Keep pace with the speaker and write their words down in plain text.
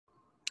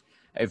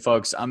Hey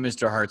folks, I'm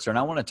Mr. Hartzler, and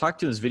I want to talk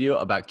to you in this video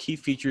about key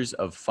features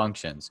of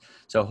functions.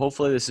 So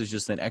hopefully this is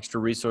just an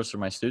extra resource for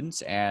my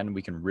students and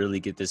we can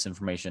really get this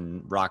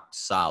information rock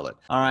solid.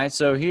 All right,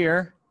 so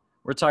here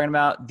we're talking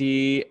about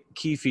the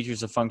key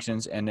features of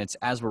functions, and it's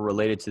as we're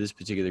related to this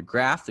particular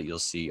graph that you'll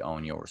see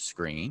on your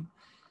screen.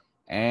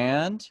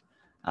 And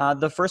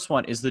the first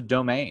one is the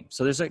domain.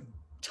 So there's a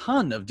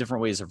ton of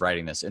different ways of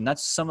writing this, and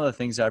that's some of the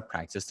things that I've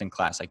practiced in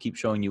class. I keep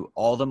showing you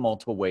all the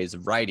multiple ways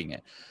of writing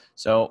it.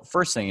 So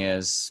first thing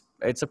is,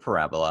 it's a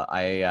parabola.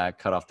 I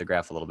cut off the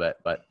graph a little bit,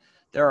 but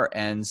there are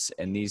ends,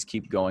 and these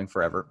keep going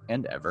forever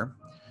and ever.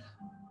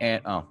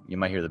 And oh, you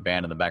might hear the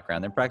band in the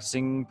background. They're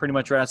practicing pretty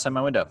much right outside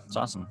my window. It's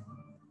awesome.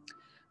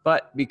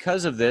 But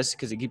because of this,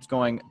 because it keeps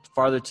going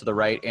farther to the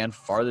right and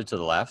farther to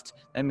the left,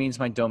 that means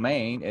my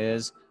domain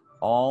is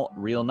all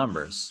real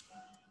numbers.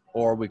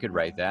 Or we could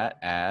write that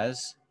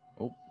as,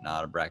 oh,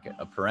 not a bracket,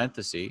 a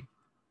parenthesis,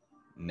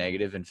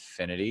 negative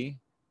infinity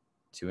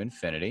to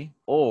infinity.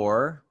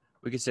 Or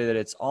we could say that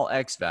it's all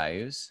x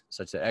values,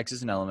 such that x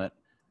is an element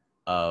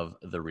of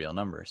the real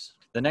numbers.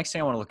 The next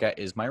thing I want to look at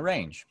is my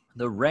range.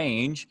 The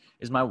range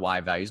is my y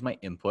values, my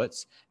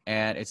inputs,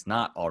 and it's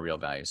not all real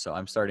values. So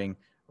I'm starting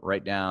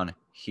right down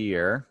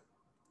here,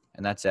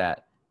 and that's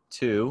at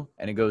 2,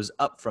 and it goes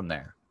up from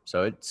there.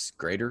 So it's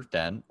greater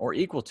than or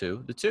equal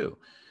to the 2.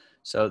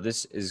 So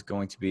this is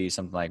going to be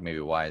something like maybe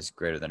y is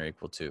greater than or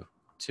equal to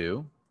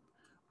 2,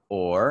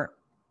 or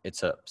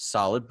it's a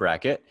solid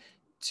bracket,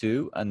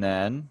 2, and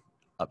then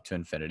up to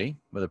infinity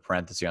with a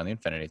parenthesis on the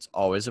infinity. It's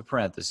always a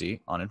parenthesis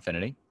on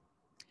infinity.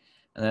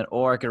 And then,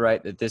 or I could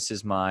write that this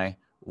is my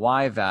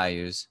y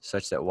values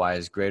such that y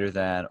is greater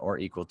than or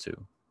equal to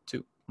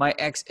 2. My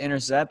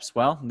x-intercepts,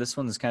 well, this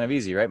one is kind of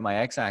easy, right? My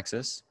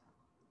x-axis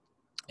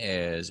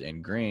is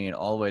in green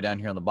all the way down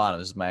here on the bottom.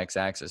 This is my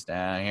x-axis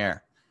down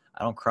here.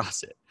 I don't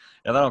cross it.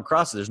 And if I don't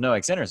cross it, there's no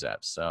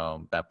x-intercepts.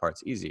 So that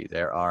part's easy.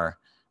 There are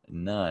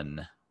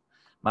none.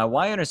 My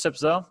y-intercepts,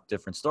 though,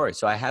 different story.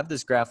 So I have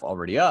this graph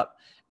already up.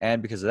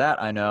 And because of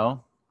that, I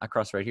know I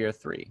cross right here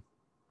 3.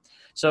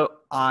 So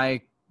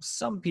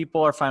some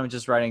people are fine with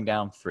just writing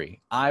down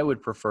 3. I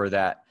would prefer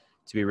that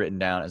to be written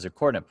down as a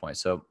coordinate point.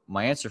 So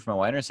my answer for my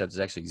y-intercept is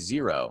actually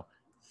 0,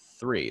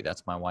 3.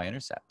 That's my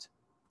y-intercept.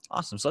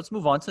 Awesome. So let's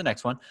move on to the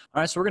next one.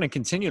 All right, so we're going to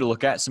continue to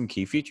look at some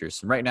key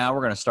features. And right now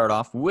we're going to start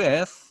off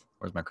with,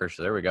 where's my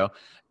cursor? There we go.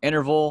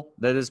 Interval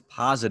that is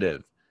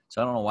positive.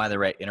 So I don't know why they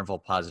write interval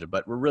positive,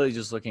 but we're really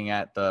just looking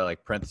at the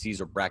like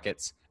parentheses or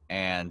brackets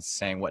and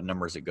saying what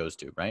numbers it goes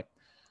to, right?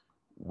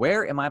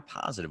 Where am I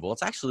positive? Well,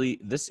 it's actually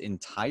this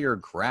entire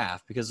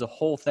graph because the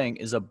whole thing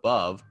is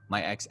above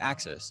my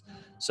x-axis.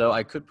 So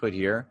I could put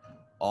here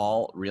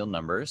all real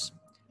numbers,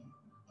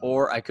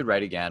 or I could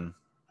write again,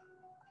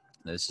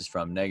 this is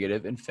from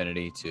negative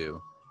infinity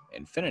to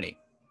infinity.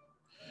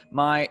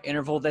 My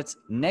interval that's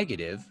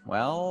negative,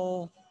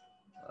 well,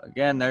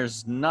 again,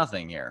 there's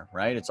nothing here,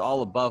 right? It's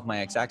all above my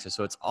x-axis,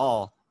 so it's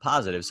all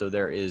positive. So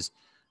there is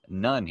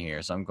none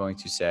here. So I'm going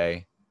to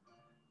say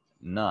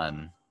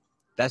none.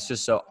 That's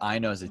just so I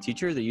know as a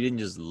teacher that you didn't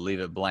just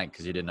leave it blank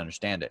because you didn't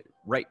understand it.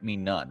 Write me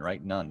none,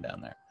 write none down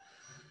there.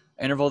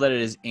 Interval that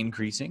it is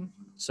increasing.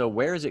 So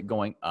where is it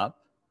going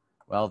up?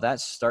 Well,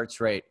 that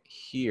starts right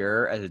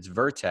here at its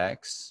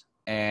vertex.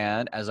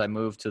 And as I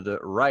move to the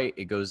right,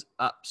 it goes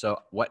up.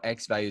 So what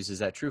x values is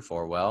that true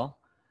for? Well,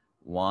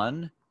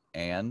 1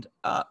 and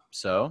up.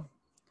 So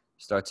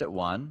starts at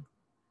 1,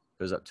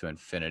 goes up to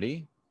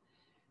infinity.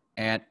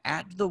 And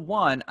at the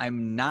 1,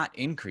 I'm not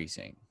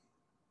increasing.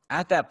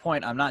 At that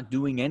point, I'm not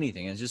doing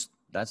anything. It's just,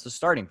 that's the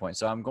starting point.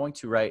 So I'm going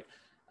to write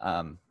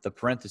the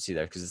parenthesis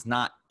there because it's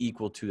not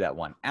equal to that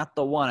 1. At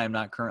the 1, I'm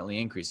not currently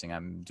increasing.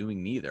 I'm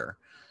doing neither.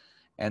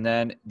 And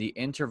then the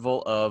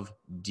interval of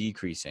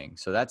decreasing.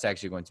 So that's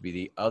actually going to be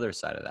the other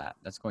side of that.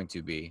 That's going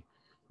to be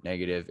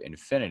negative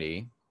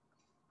infinity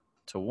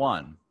to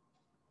 1.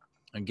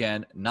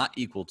 Again, not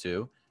equal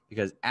to,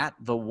 because at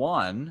the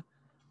 1,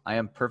 I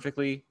am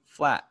perfectly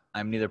flat.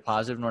 I'm neither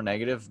positive nor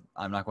negative.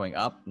 I'm not going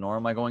up, nor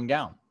am I going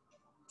down.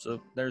 So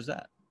there's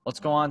that. Let's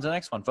go on to the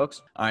next one,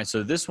 folks. All right,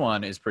 so this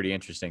one is pretty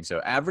interesting. So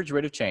average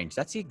rate of change,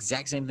 that's the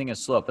exact same thing as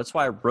slope. That's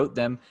why I wrote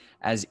them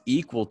as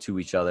equal to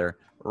each other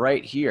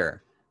right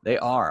here. They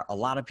are. A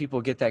lot of people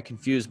get that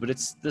confused, but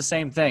it's the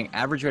same thing.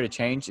 Average rate of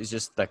change is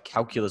just the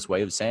calculus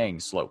way of saying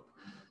slope.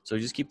 So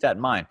just keep that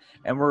in mind.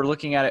 And we're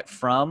looking at it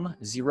from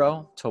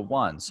 0 to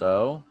 1.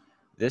 So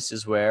this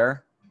is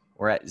where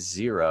we're at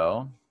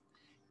 0,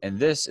 and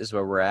this is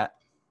where we're at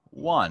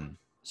 1.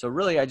 So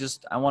really,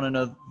 I want to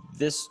know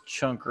this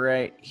chunk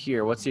right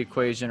here. What's the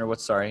equation, or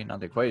what's, sorry, not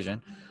the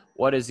equation.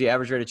 What is the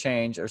average rate of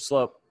change or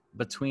slope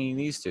between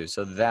these two?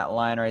 So that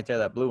line right there,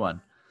 that blue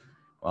one.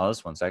 Well,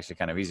 this one's actually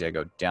kind of easy. I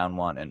go down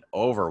 1 and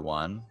over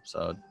 1.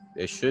 So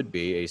it should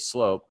be a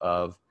slope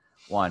of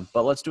 1.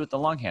 But let's do it the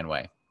longhand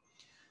way.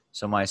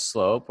 So my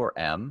slope, or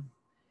m,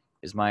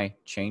 is my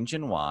change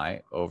in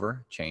y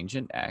over change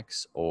in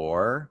x,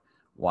 or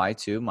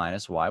y2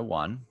 minus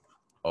y1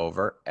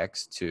 over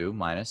x2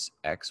 minus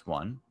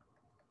x1. And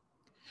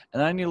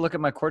then I need to look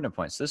at my coordinate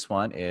points. This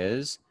one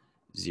is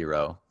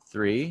 0,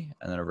 3,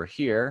 and then over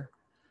here,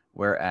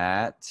 we're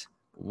at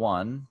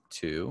 1,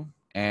 2.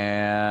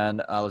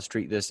 And let's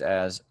treat this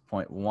as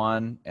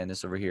 0.1 and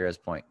this over here as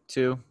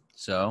 0.2.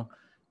 So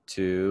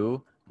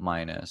 2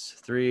 minus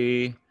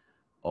 3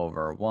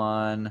 over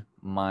 1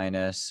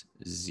 minus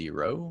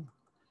 0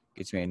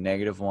 gets me a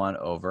 -1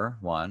 over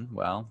 1.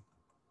 Well,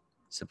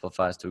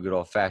 simplifies to a good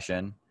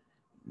old-fashioned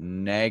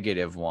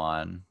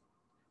 -1.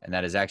 And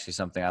that is actually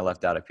something I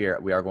left out up here.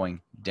 We are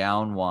going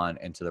down 1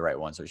 and to the right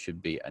 1, so it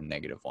should be a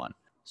 -1.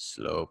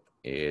 Slope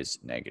is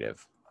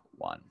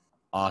 -1.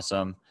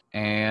 Awesome.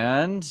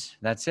 And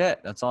that's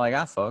it. That's all I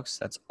got, folks.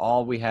 That's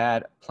all we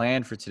had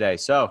planned for today.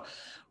 So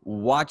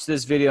watch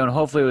this video and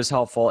hopefully it was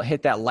helpful.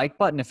 Hit that like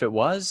button if it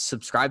was.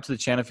 Subscribe to the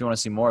channel if you want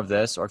to see more of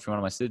this, or if you're one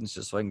of my students,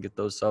 just so I can get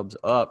those subs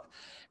up.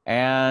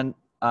 And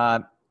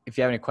if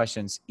you have any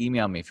questions,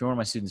 email me. If you're one of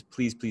my students,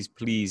 please, please,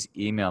 please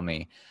email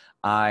me.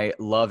 I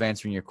love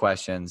answering your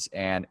questions,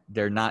 and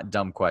they're not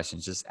dumb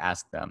questions. Just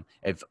ask them.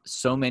 If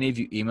so many of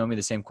you email me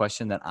the same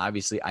question, then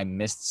obviously I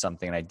missed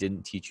something and I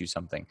didn't teach you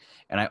something.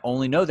 And I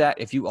only know that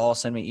if you all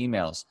send me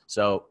emails.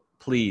 So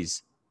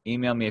please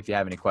email me if you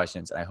have any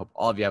questions. I hope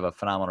all of you have a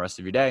phenomenal rest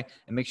of your day,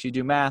 and make sure you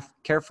do math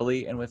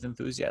carefully and with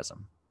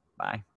enthusiasm. Bye.